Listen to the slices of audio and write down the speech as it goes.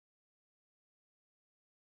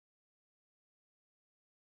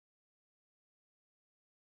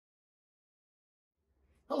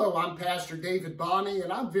Hello, I'm Pastor David Bonney,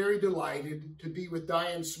 and I'm very delighted to be with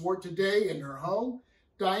Diane Swart today in her home.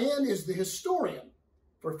 Diane is the historian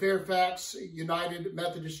for Fairfax United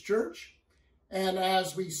Methodist Church, and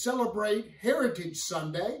as we celebrate Heritage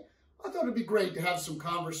Sunday, I thought it'd be great to have some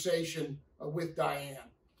conversation with Diane.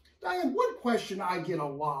 Diane, one question I get a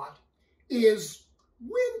lot is,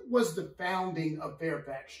 when was the founding of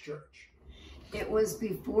Fairfax Church? It was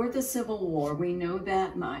before the Civil War, we know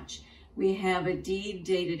that much. We have a deed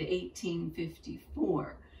dated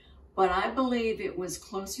 1854, but I believe it was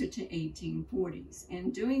closer to 1840s.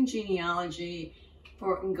 And doing genealogy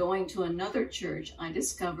and going to another church, I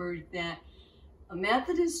discovered that a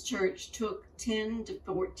Methodist church took 10 to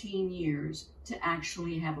 14 years to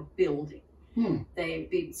actually have a building.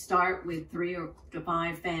 They'd start with 3 to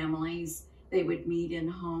 5 families. They would meet in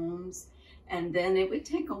homes, and then it would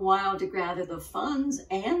take a while to gather the funds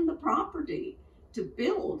and the property to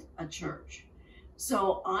build a church.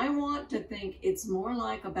 So I want to think it's more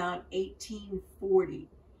like about 1840,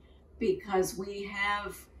 because we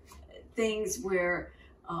have things where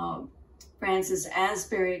Francis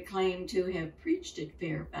Asbury claimed to have preached at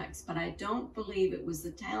Fairfax, but I don't believe it was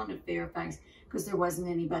the town of Fairfax because there wasn't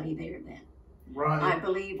anybody there then. Right. I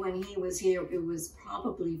believe when he was here, it was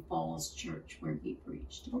probably Falls Church where he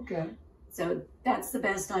preached. Okay. So that's the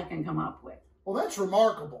best I can come up with. Well, that's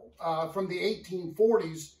remarkable. From the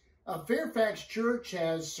 1840s, Fairfax Church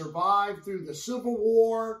has survived through the Civil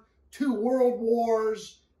War, 2 world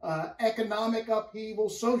wars, economic upheaval,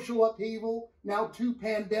 social upheaval, now 2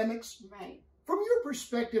 pandemics. Right. From your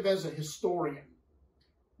perspective as a historian,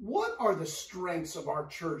 what are the strengths of our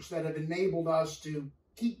church that have enabled us to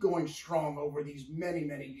keep going strong over these many,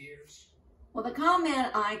 many years? Well, the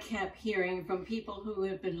comment I kept hearing from people who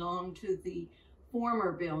had belonged to the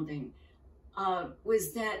former building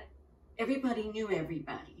was that everybody knew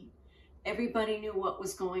everybody. Everybody knew what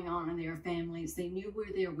was going on in their families. They knew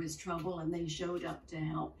where there was trouble and they showed up to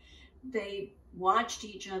help. They watched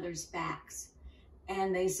each other's backs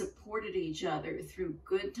and they supported each other through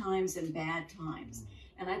good times and bad times.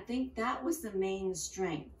 And I think that was the main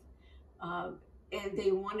strength. And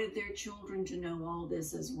they wanted their children to know all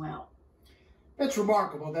this as well. That's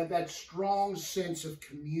remarkable, that strong sense of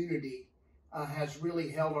community has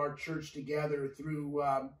really held our church together through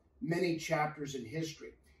many chapters in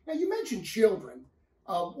history. Now, you mentioned children.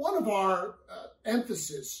 One of our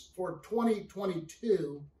emphasis for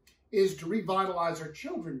 2022 is to revitalize our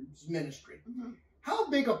children's ministry. How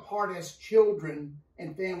big a part has children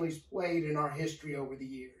and families played in our history over the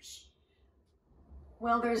years?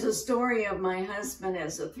 Well, there's a story of my husband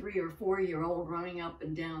as a 3 or 4-year-old running up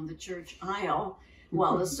and down the church aisle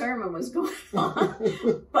while the sermon was going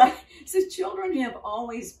on. But so children have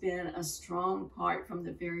always been a strong part from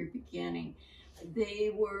the very beginning.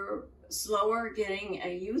 They were slower getting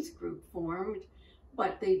a youth group formed,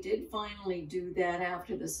 but they did finally do that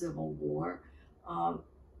after the Civil War.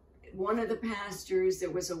 One of the pastors, there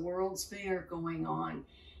was a World's Fair going on,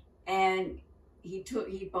 and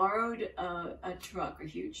he borrowed a truck, a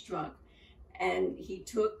huge truck, and he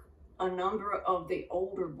took a number of the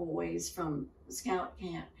older boys from scout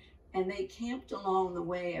camp, and they camped along the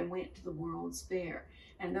way and went to the World's Fair.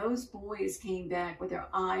 And those boys came back with their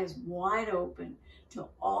eyes wide open to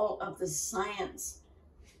all of the science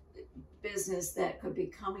business that could be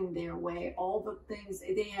coming their way, all the things,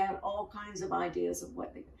 they had all kinds of ideas of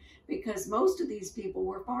what because most of these people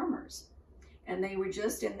were farmers. And they were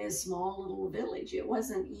just in this small little village. It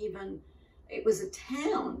wasn't even, it was a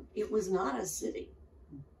town. It was not a city.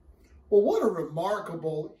 Well, what a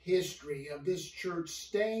remarkable history of this church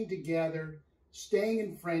staying together, staying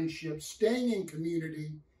in friendship, staying in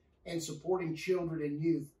community, and supporting children and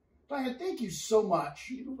youth. Diane, thank you so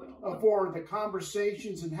much for the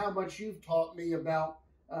conversations and how much you've taught me about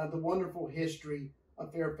the wonderful history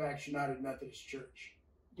of Fairfax United Methodist Church.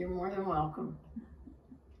 You're more than welcome.